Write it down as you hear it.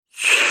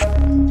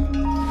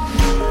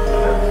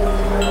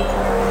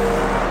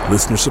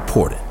Listener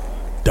supported.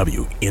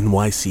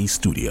 WNYC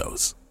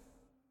Studios.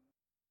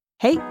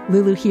 Hey,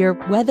 Lulu here.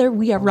 Whether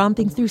we are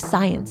romping through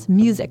science,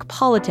 music,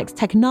 politics,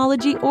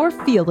 technology, or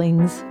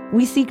feelings,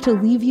 we seek to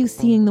leave you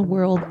seeing the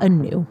world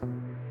anew.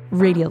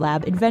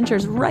 Radiolab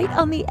adventures right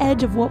on the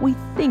edge of what we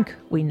think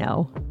we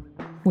know.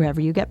 Wherever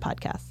you get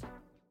podcasts.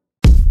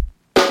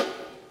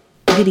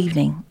 Good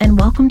evening, and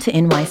welcome to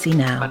NYC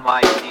Now.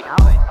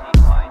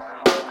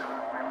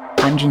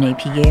 I'm Janae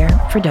Pierre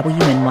for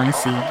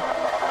WNYC.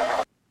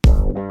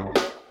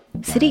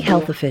 City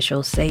health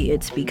officials say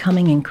it's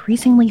becoming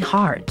increasingly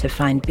hard to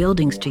find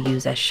buildings to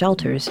use as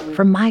shelters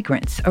for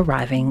migrants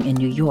arriving in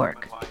New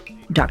York.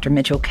 Dr.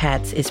 Mitchell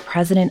Katz is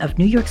president of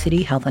New York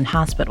City Health and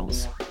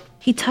Hospitals.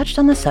 He touched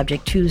on the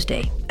subject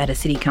Tuesday at a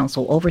city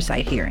council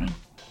oversight hearing.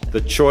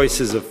 The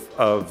choices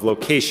of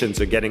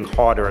locations are getting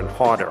harder and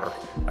harder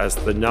as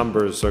the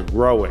numbers are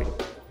growing.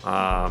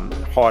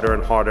 Harder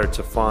and harder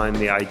to find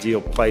the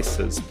ideal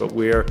places, but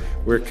we're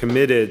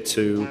committed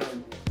to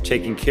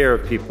taking care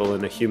of people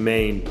in a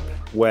humane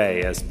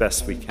way as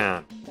best we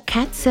can.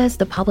 Katz says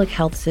the public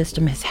health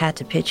system has had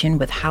to pitch in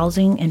with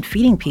housing and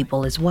feeding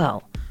people as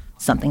well,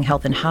 something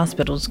health and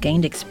hospitals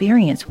gained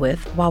experience with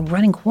while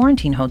running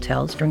quarantine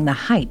hotels during the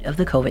height of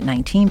the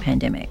COVID-19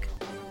 pandemic.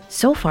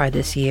 So far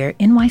this year,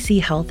 NYC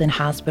Health and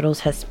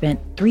Hospitals has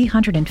spent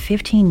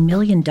 $315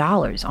 million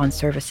on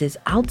services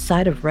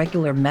outside of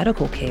regular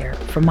medical care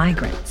for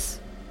migrants.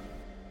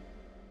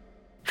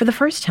 For the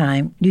first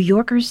time, New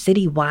Yorkers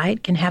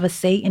citywide can have a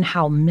say in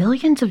how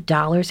millions of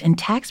dollars in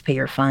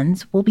taxpayer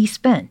funds will be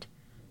spent.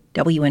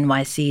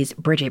 WNYC's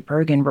Bridget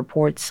Bergen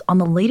reports on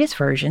the latest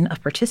version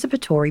of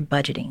participatory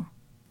budgeting.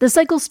 The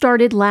cycle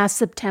started last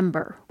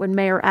September when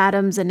Mayor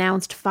Adams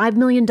announced $5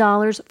 million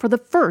for the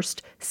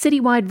first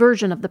citywide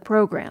version of the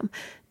program.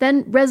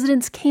 Then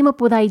residents came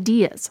up with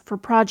ideas for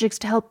projects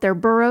to help their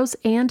boroughs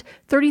and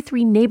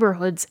 33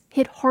 neighborhoods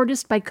hit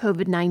hardest by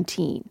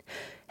COVID-19.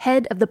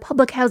 Head of the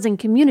Public Housing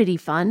Community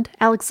Fund,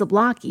 Alex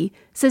Zablocki,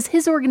 says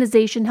his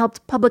organization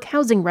helped public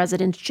housing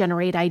residents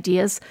generate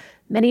ideas,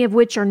 many of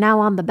which are now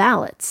on the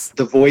ballots.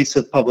 The voice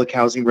of public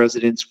housing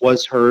residents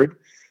was heard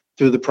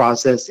through the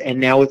process, and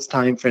now it's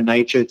time for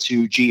NYCHA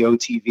to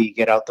GOTV,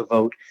 get out the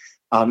vote,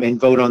 and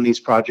vote on these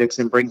projects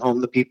and bring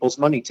home the people's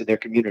money to their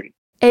community.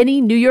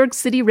 Any New York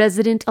City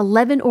resident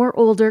 11 or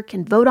older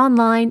can vote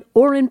online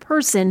or in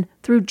person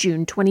through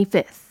June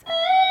 25th.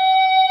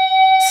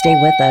 Stay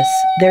with us.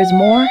 There's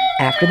more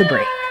after the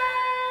break.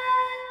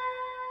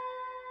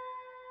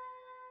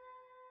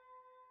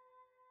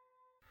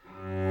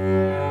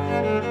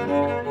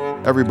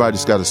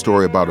 Everybody's got a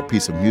story about a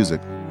piece of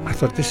music. I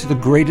thought this is the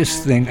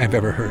greatest thing I've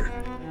ever heard.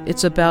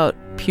 It's about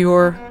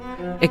pure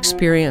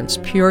experience,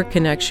 pure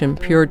connection,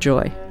 pure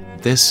joy.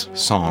 This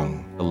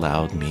song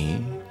allowed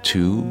me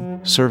to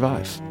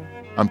survive.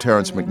 I'm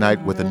Terrence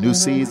McKnight with a new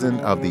season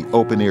of the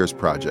Open Ears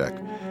Project.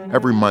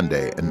 Every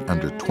Monday, in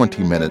under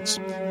 20 minutes,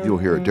 you'll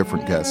hear a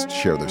different guest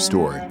share their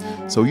story,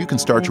 so you can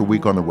start your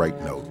week on the right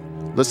note.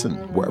 Listen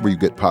wherever you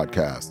get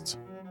podcasts.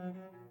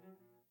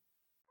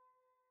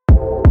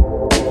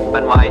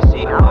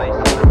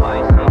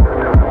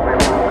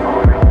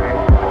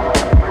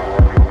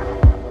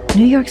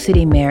 New York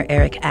City Mayor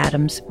Eric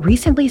Adams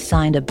recently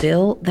signed a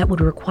bill that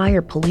would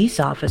require police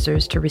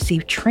officers to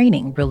receive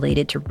training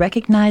related to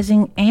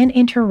recognizing and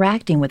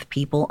interacting with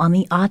people on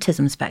the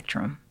autism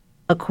spectrum.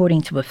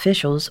 According to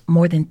officials,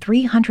 more than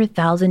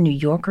 300,000 New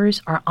Yorkers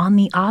are on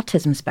the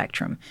autism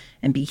spectrum,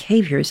 and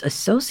behaviors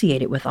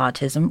associated with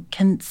autism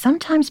can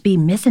sometimes be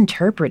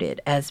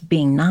misinterpreted as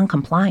being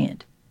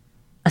non-compliant.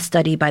 A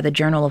study by the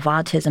Journal of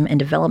Autism and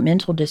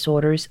Developmental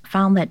Disorders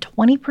found that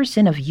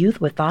 20% of youth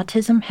with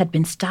autism had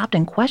been stopped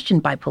and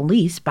questioned by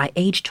police by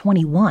age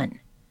 21.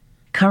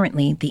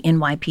 Currently, the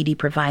NYPD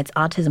provides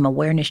autism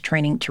awareness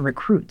training to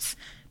recruits,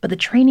 but the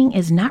training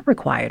is not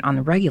required on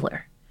the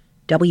regular.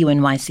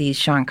 WNYC's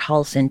Sean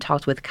Carlson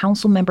talked with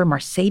Councilmember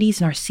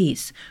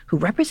Narcisse, who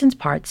represents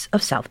parts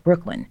of South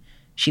Brooklyn.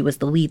 She was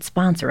the lead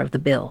sponsor of the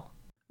bill.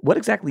 What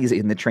exactly is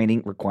in the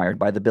training required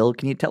by the bill?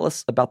 Can you tell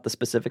us about the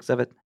specifics of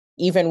it?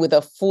 Even with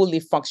a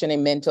fully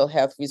functioning mental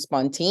health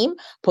response team,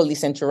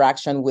 police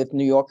interaction with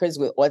New Yorkers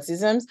with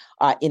autism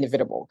are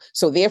inevitable.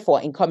 So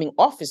therefore, incoming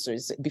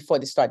officers, before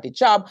they start the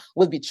job,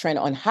 will be trained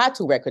on how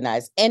to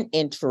recognize and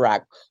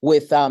interact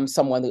with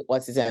someone with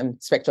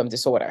autism spectrum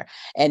disorder.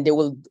 And they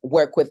will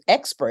work with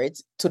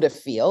experts to the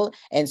field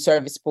and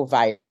service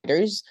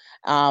providers.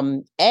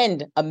 And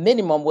a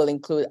minimum will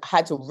include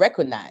how to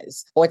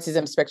recognize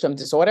autism spectrum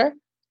disorder.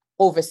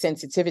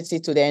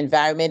 Oversensitivity to their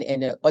environment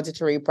and the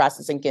auditory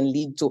processing can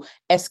lead to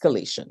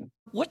escalation.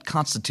 What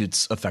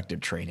constitutes effective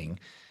training?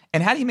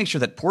 And how do you make sure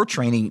that poor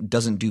training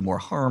doesn't do more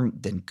harm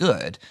than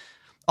good?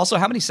 Also,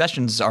 how many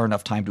sessions are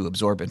enough time to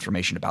absorb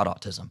information about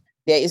autism?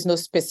 There is no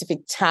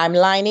specific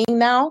timelining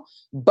now,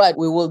 but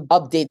we will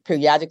update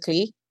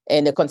periodically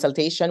in the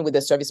consultation with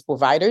the service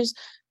providers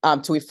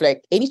to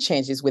reflect any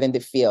changes within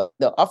the field.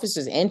 The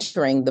officers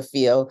entering the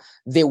field,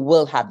 they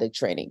will have the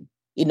training.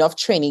 Enough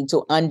training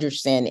to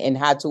understand and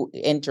how to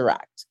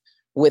interact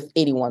with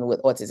anyone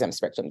with autism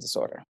spectrum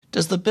disorder.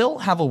 Does the bill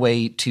have a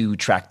way to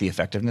track the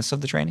effectiveness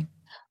of the training?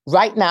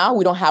 Right now,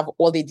 we don't have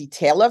all the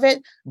detail of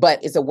it,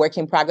 but it's a work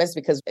in progress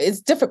because it's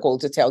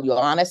difficult, to tell you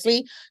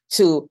honestly,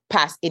 to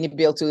pass any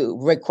bill to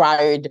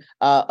required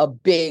a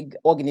big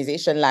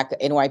organization like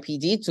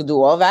NYPD to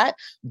do all that.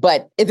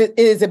 But it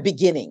is a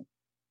beginning.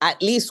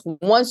 At least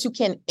once you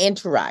can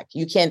interact,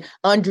 you can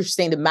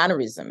understand the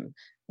mannerism,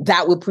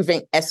 that will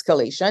prevent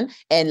escalation.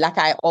 And like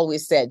I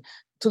always said,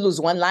 to lose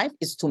one life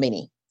is too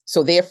many.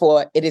 So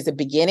therefore, it is a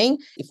beginning.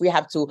 If we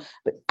have to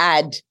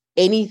add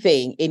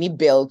anything, any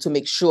bill to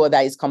make sure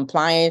that it's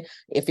compliant,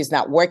 if it's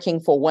not working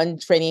for one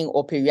training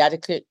or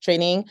periodic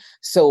training,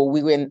 so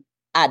we will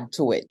add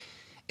to it.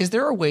 Is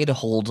there a way to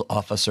hold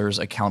officers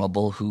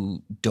accountable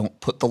who don't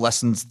put the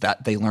lessons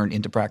that they learn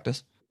into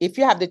practice? If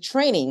you have the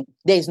training,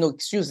 there's no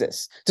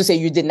excuses to say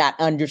you did not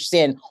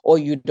understand or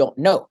you don't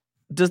know.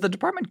 Does the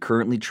department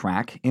currently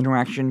track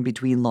interaction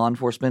between law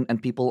enforcement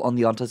and people on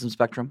the autism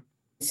spectrum?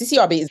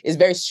 CCRB is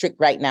very strict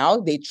right now.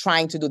 They're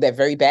trying to do their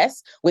very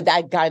best. With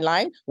that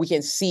guideline, we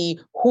can see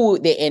who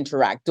they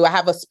interact. Do I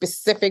have a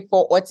specific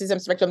for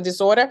autism spectrum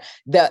disorder?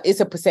 There is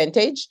a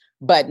percentage,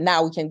 but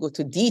now we can go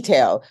to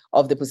detail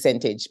of the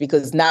percentage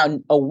because now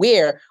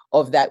aware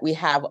of that, we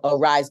have a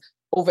rise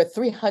over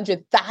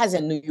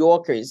 300,000 New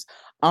Yorkers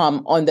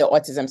on the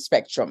autism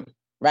spectrum,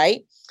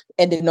 right?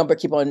 And the number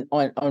keep on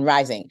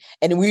rising.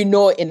 And we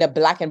know in the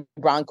Black and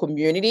brown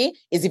community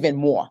is even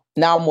more,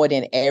 now more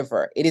than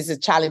ever. It is a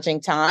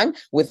challenging time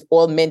with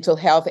all mental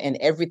health and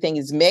everything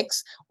is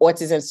mixed.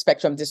 Autism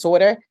spectrum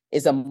disorder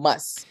is a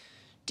must.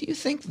 Do you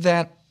think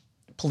that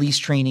police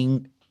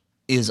training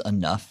is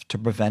enough to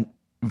prevent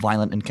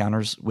violent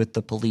encounters with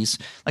the police?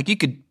 Like, you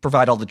could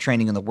provide all the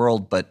training in the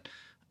world, but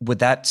would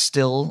that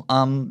still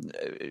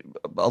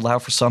allow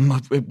for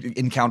some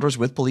encounters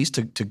with police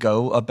to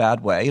go a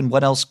bad way? And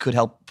what else could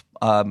help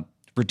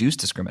reduce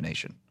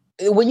discrimination?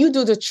 When you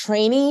do the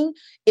training,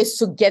 it's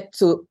to get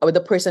to the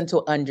person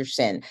to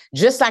understand,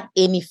 just like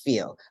any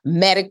field,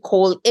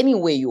 medical,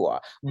 anywhere you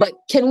are. But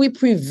can we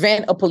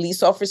prevent a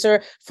police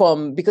officer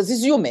from, because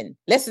it's human,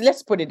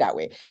 let's put it that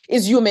way,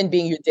 it's human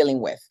being you're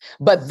dealing with.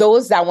 But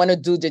those that want to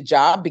do the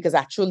job, because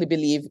I truly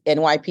believe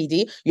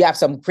NYPD, you have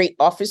some great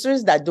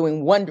officers that are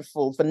doing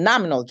wonderful,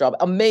 phenomenal job,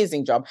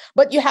 amazing job.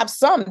 But you have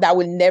some that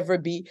will never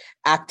be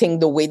acting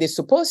the way they're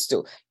supposed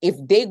to. If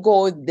they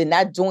go, they're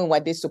not doing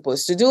what they're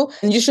supposed to do,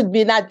 and you should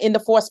be not in the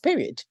force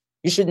period.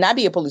 You should not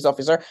be a police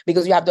officer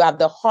because you have to have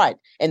the heart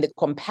and the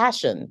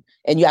compassion,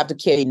 and you have to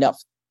care enough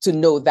to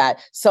know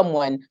that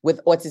someone with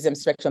autism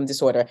spectrum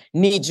disorder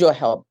needs your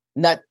help,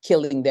 not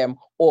killing them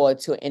or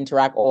to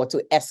interact or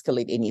to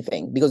escalate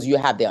anything because you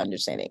have the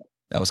understanding.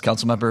 That was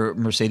Councilmember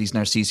Mercedes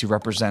Narcisse, who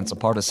represents a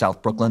part of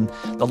South Brooklyn.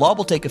 The law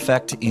will take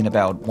effect in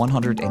about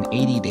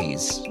 180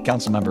 days.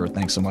 Councilmember,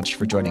 thanks so much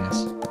for joining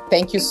us.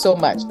 Thank you so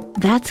much.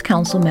 That's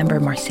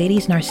Councilmember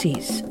Mercedes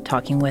Narcisse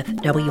talking with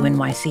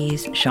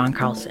WNYC's Sean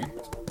Carlson.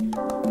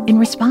 In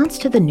response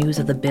to the news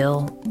of the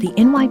bill, the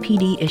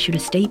NYPD issued a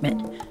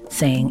statement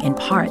saying in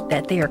part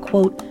that they are,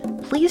 quote,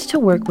 pleased to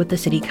work with the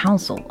City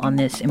Council on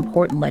this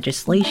important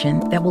legislation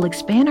that will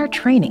expand our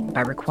training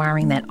by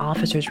requiring that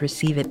officers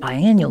receive it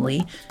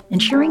biannually,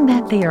 ensuring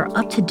that they are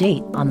up to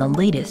date on the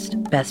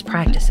latest best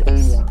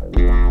practices.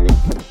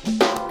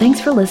 Thanks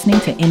for listening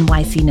to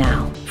NYC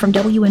Now from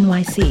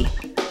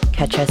WNYC.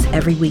 Catch us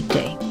every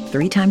weekday,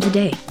 3 times a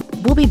day.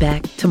 We'll be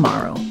back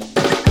tomorrow.